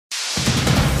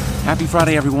Happy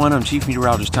Friday, everyone. I'm Chief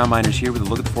Meteorologist Tom Miners here with a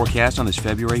look at the forecast on this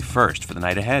February 1st for the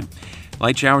night ahead.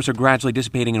 Light showers are gradually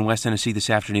dissipating in West Tennessee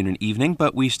this afternoon and evening,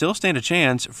 but we still stand a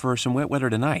chance for some wet weather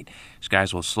tonight.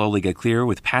 Skies will slowly get clear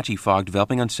with patchy fog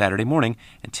developing on Saturday morning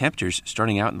and temperatures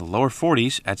starting out in the lower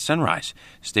 40s at sunrise.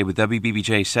 Stay with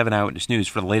WBBJ 7 Eyewitness News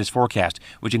for the latest forecast,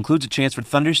 which includes a chance for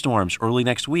thunderstorms early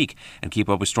next week. And keep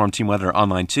up with Storm Team Weather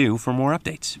online, too, for more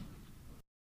updates.